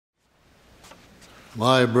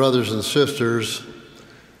My brothers and sisters,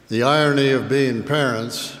 the irony of being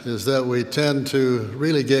parents is that we tend to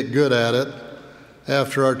really get good at it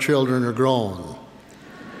after our children are grown.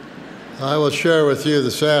 I will share with you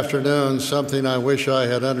this afternoon something I wish I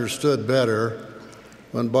had understood better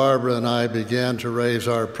when Barbara and I began to raise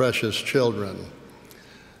our precious children.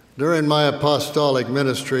 During my apostolic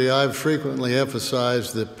ministry, I've frequently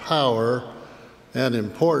emphasized the power and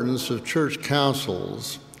importance of church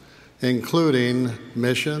councils, including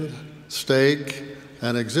mission, stake,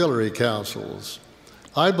 and auxiliary councils.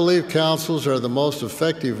 I believe councils are the most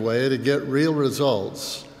effective way to get real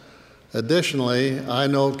results. Additionally, I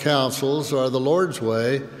know councils are the Lord's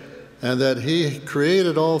way and that He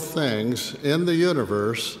created all things in the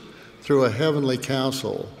universe through a heavenly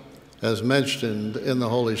council, as mentioned in the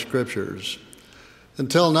Holy Scriptures.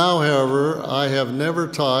 Until now, however, I have never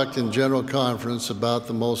talked in general conference about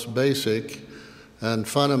the most basic and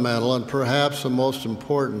fundamental and perhaps the most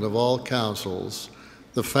important of all councils,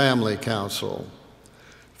 the family council.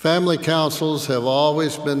 Family councils have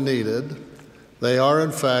always been needed. They are,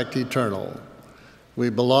 in fact, eternal.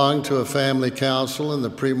 We belong to a family council in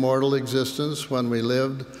the premortal existence when we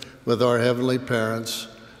lived with our heavenly parents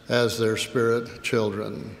as their spirit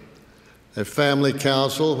children. A family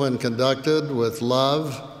council, when conducted with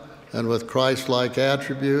love and with Christ-like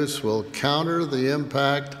attributes, will counter the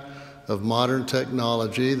impact of modern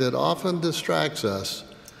technology that often distracts us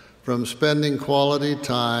from spending quality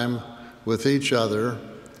time with each other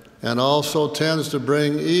and also tends to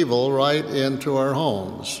bring evil right into our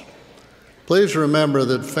homes. Please remember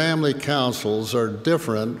that family councils are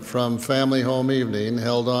different from family home evening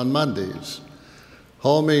held on Mondays.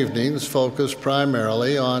 Home evenings focus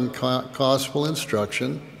primarily on gospel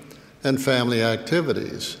instruction and family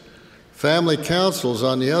activities. Family councils,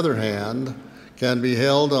 on the other hand, can be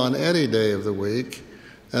held on any day of the week,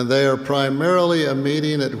 and they are primarily a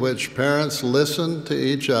meeting at which parents listen to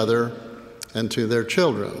each other and to their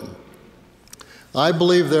children. I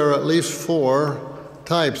believe there are at least 4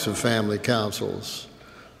 types of family councils.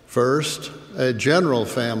 First, a general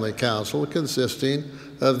family council consisting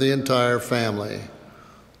of the entire family.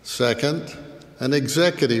 Second, an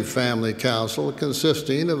executive family council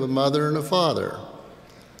consisting of a mother and a father.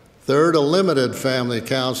 Third, a limited family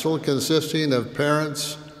council consisting of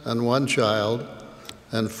parents and one child.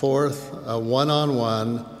 And fourth, a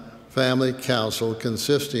one-on-one family council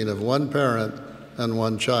consisting of one parent and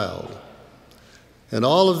one child. In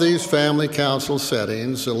all of these family council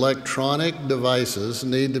settings, electronic devices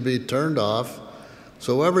need to be turned off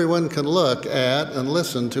so everyone can look at and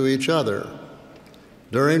listen to each other.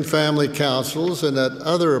 During family councils and at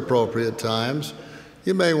other appropriate times,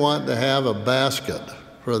 you may want to have a basket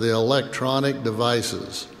for the electronic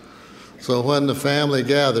devices. So when the family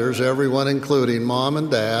gathers, everyone, including mom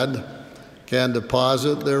and dad, can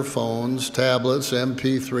deposit their phones, tablets,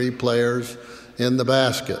 MP3 players in the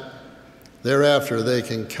basket. Thereafter, they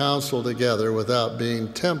can counsel together without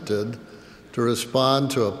being tempted to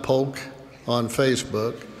respond to a poke on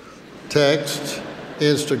Facebook, text,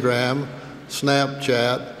 Instagram,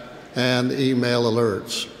 Snapchat, and email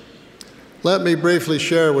alerts. Let me briefly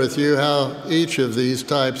share with you how each of these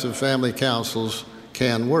types of family councils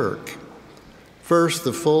can work. First,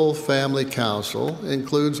 the full family council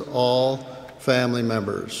includes all family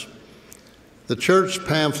members. The church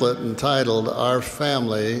pamphlet entitled Our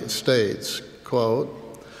Family states, quote,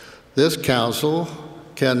 "This council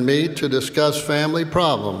can meet to discuss family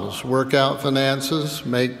problems, work out finances,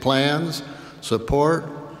 make plans, support,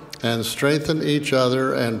 and strengthen each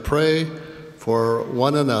other and pray for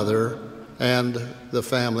one another and the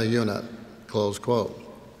family unit," close quote.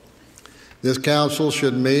 This council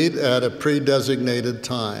should meet at a pre-designated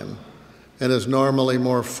time and is normally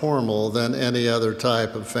more formal than any other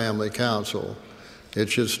type of family council. It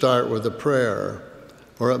should start with a prayer,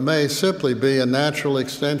 or it may simply be a natural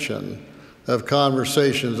extension of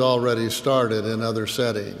conversations already started in other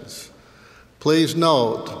settings. Please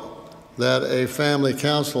note that a family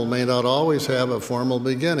council may not always have a formal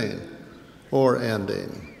beginning or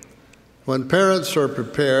ending. When parents are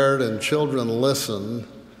prepared and children listen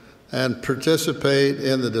and participate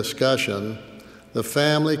in the discussion, the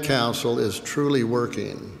family council is truly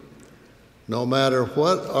working. No matter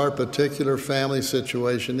what our particular family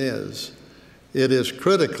situation is, it is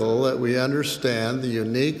critical that we understand the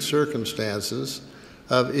unique circumstances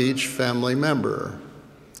of each family member.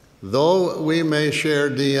 Though we may share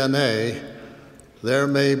DNA, there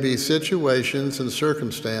may be situations and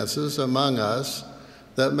circumstances among us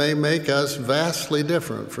that may make us vastly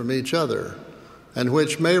different from each other, and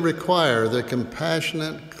which may require the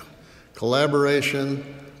compassionate collaboration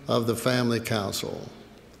of the family council.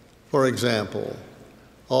 For example,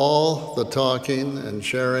 All the talking and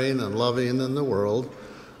sharing and loving in the world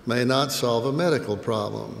may not solve a medical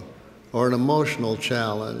problem or an emotional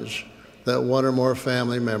challenge that one or more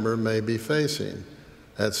family member may be facing.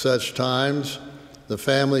 At such times, the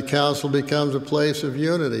family council becomes a place of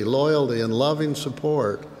unity, loyalty, and loving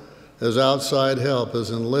support as outside help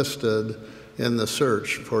is enlisted in the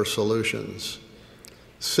search for solutions.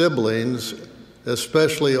 Siblings,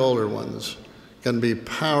 especially older ones, can be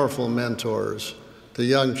powerful mentors to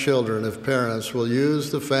young children if parents will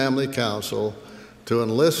use the family council to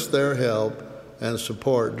enlist their help and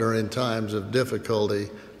support during times of difficulty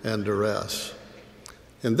and duress.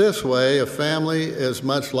 In this way, a family is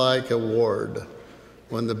much like a ward.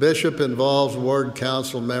 When the bishop involves ward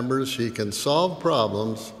council members, he can solve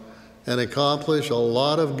problems and accomplish a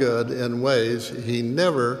lot of good in ways he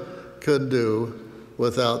never could do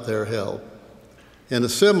without their help. In a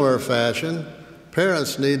similar fashion,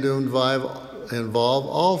 parents need to involve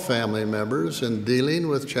all family members in dealing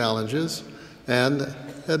with challenges and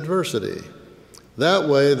adversity. That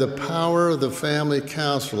way, the power of the family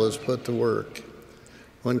council is put to work.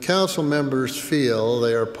 When council members feel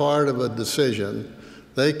they are part of a decision,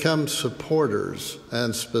 they become supporters,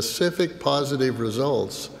 and specific positive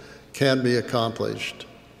results can be accomplished.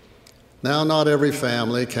 Now, not every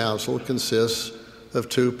family council consists of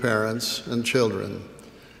 2 parents and children.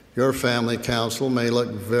 Your family council may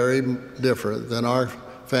look very different than our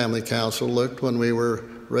family council looked when we were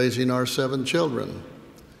raising our 7 children.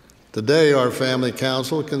 Today, our family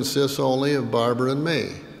council consists only of Barbara and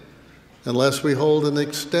me, unless we hold an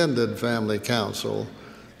extended family council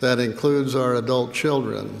that includes our adult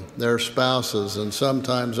children, their spouses, and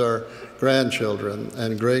sometimes our grandchildren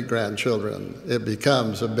and great-grandchildren. It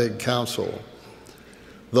becomes a big council.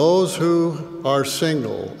 Those who are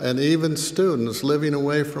single and even students living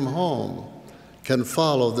away from home can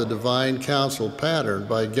follow the divine council pattern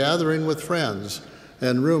by gathering with friends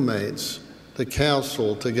and roommates to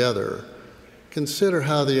counsel together. Consider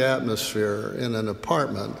how the atmosphere in an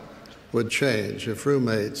apartment would change if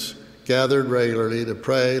roommates gathered regularly to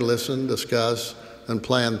pray, listen, discuss, and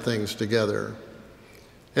plan things together.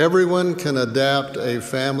 Everyone can adapt a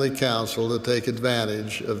family council to take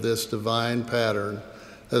advantage of this divine pattern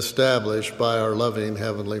established by our loving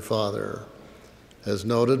Heavenly Father. As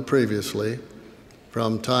noted previously,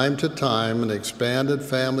 from time to time, an expanded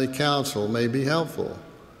family council may be helpful.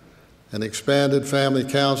 An expanded family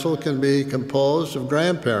council can be composed of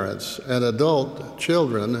grandparents and adult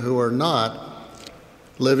children who are not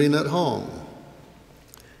living at home.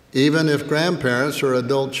 Even if grandparents or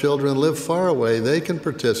adult children live far away, they can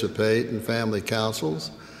participate in family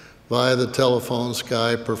councils via the telephone,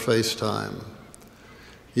 Skype, or FaceTime.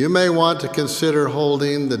 You may want to consider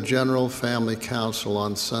holding the General Family Council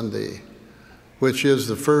on Sunday, which is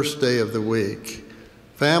the first day of the week.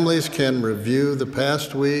 Families can review the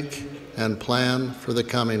past week and plan for the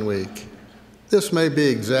coming week. This may be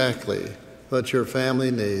exactly what your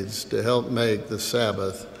family needs to help make the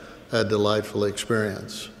Sabbath a delightful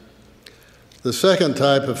experience. The second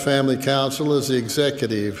type of family council is the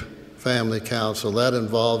executive family council. That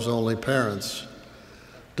involves only parents.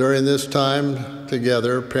 During this time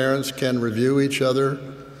together, parents can review each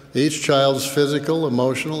child's physical,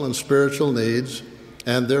 emotional, and spiritual needs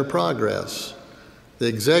and their progress. The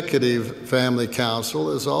executive family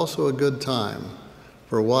council is also a good time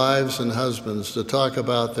for wives and husbands to talk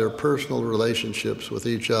about their personal relationships with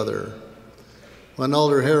each other. When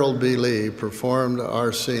Elder Harold B. Lee performed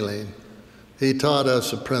our sealing, he taught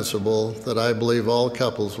us a principle that I believe all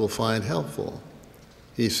couples will find helpful.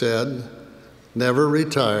 He said, "Never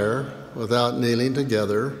retire without kneeling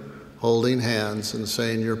together, holding hands, and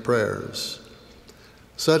saying your prayers."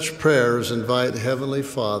 Such prayers invite Heavenly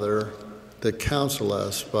Father to counsel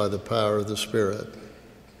us by the power of the Spirit.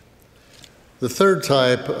 The third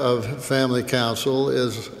type of family council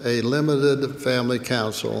is a limited family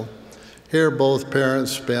council. Here, both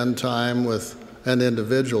parents spend time with an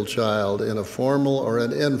individual child in a formal or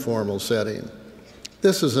an informal setting.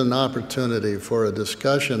 This is an opportunity for a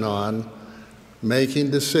discussion on making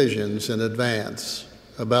decisions in advance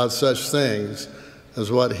about such things as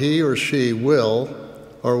what he or she will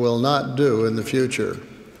or will not do in the future.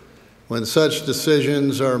 When such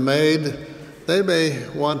decisions are made, they may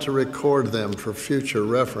want to record them for future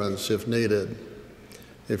reference if needed.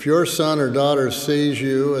 If your son or daughter sees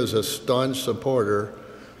you as a staunch supporter,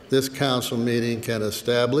 this council meeting can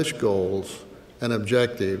establish goals and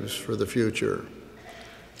objectives for the future.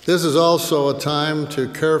 This is also a time to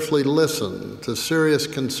carefully listen to serious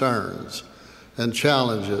concerns and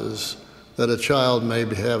challenges that a child may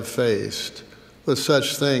have faced, with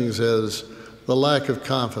such things as the lack of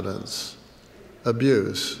confidence,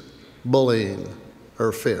 abuse, bullying,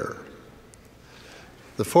 or fear.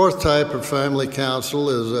 The fourth type of family counsel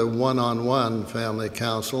is a one-on-one family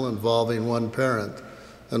counsel involving one parent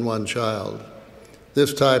and one child.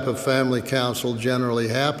 This type of family counsel generally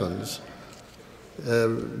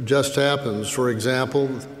just happens. For example,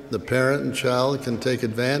 the parent and child can take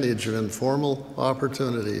advantage of informal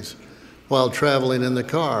opportunities while traveling in the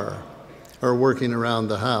car or working around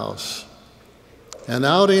the house. An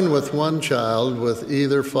outing with one child with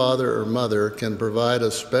either father or mother can provide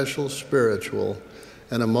a special spiritual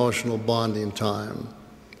and emotional bonding time.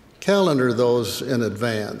 Calendar those in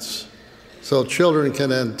advance so children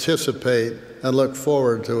can anticipate and look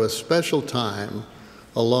forward to a special time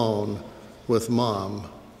alone with mom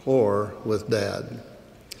or with dad.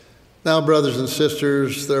 Now, brothers and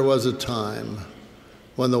sisters, there was a time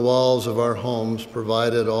when the walls of our homes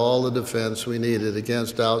provided all the defense we needed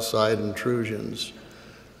against outside intrusions.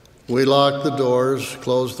 We locked the doors,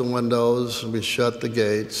 closed the windows, we shut the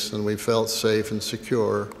gates, and we felt safe and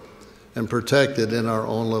secure and protected in our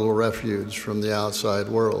own little refuge from the outside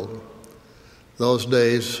world. Those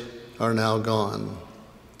days are now gone.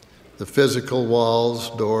 The physical walls,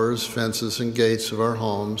 doors, fences, and gates of our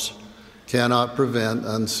homes cannot prevent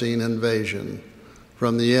unseen invasion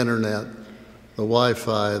from the internet, the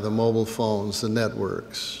Wi-Fi, the mobile phones, the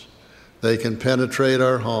networks. They can penetrate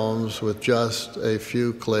our homes with just a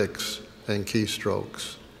few clicks and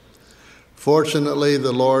keystrokes. Fortunately,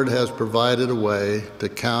 the Lord has provided a way to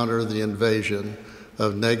counter the invasion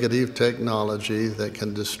of negative technology that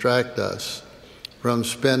can distract us from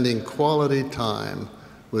spending quality time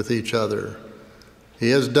with each other.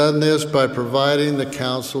 He has done this by providing the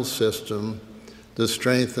counsel system to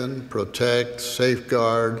strengthen, protect,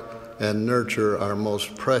 safeguard, and nurture our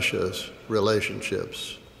most precious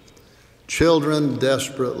relationships. Children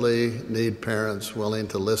desperately need parents willing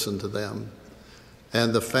to listen to them,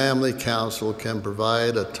 and the family counsel can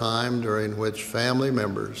provide a time during which family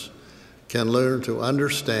members can learn to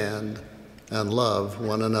understand and love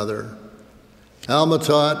one another. Alma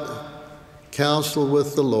taught, "Counsel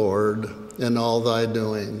with the Lord in all thy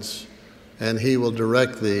doings, and he will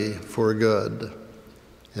direct thee for good."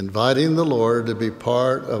 Inviting the Lord to be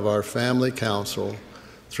part of our family counsel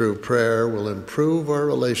through prayer will improve our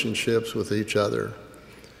relationships with each other.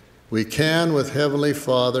 We can, with Heavenly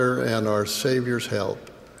Father and our Savior's help,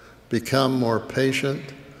 become more patient,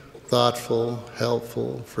 thoughtful,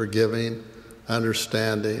 helpful, forgiving,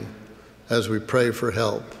 understanding as we pray for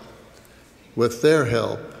help. With their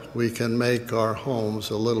help, we can make our homes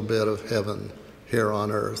a little bit of heaven here on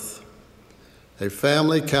earth. A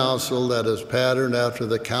family counsel that is patterned after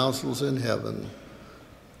the counsels in heaven,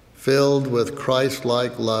 filled with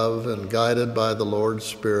Christ-like love and guided by the Lord's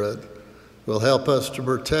Spirit, will help us to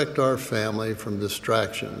protect our family from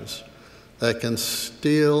distractions that can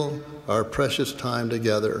steal our precious time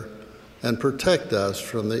together and protect us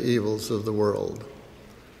from the evils of the world.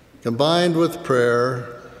 Combined with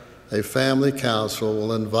prayer, a family counsel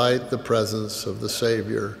will invite the presence of the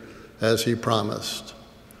Savior as he promised.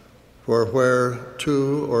 For where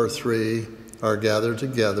 2 or 3 are gathered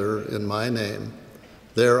together in my name,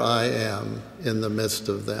 there I am in the midst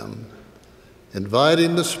of them.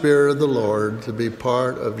 Inviting the Spirit of the Lord to be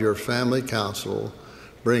part of your family counsel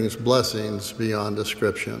brings blessings beyond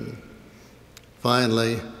description.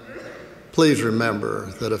 Finally, please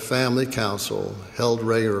remember that a family counsel held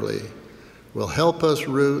regularly will help us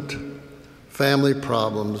root family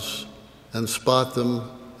problems and spot them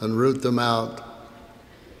and root them out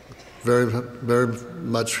very, very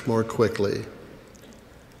much more quickly.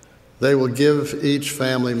 They will give each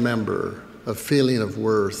family member a feeling of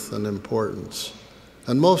worth and importance.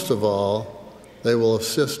 And most of all, they will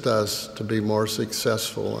assist us to be more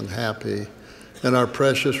successful and happy in our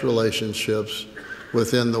precious relationships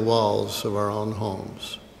within the walls of our own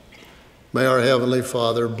homes. May our Heavenly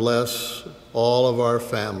Father bless all of our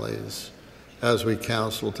families as we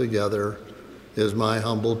counsel together, is my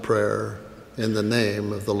humble prayer in the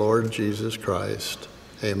name of the Lord Jesus Christ.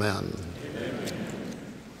 Amen. Amen.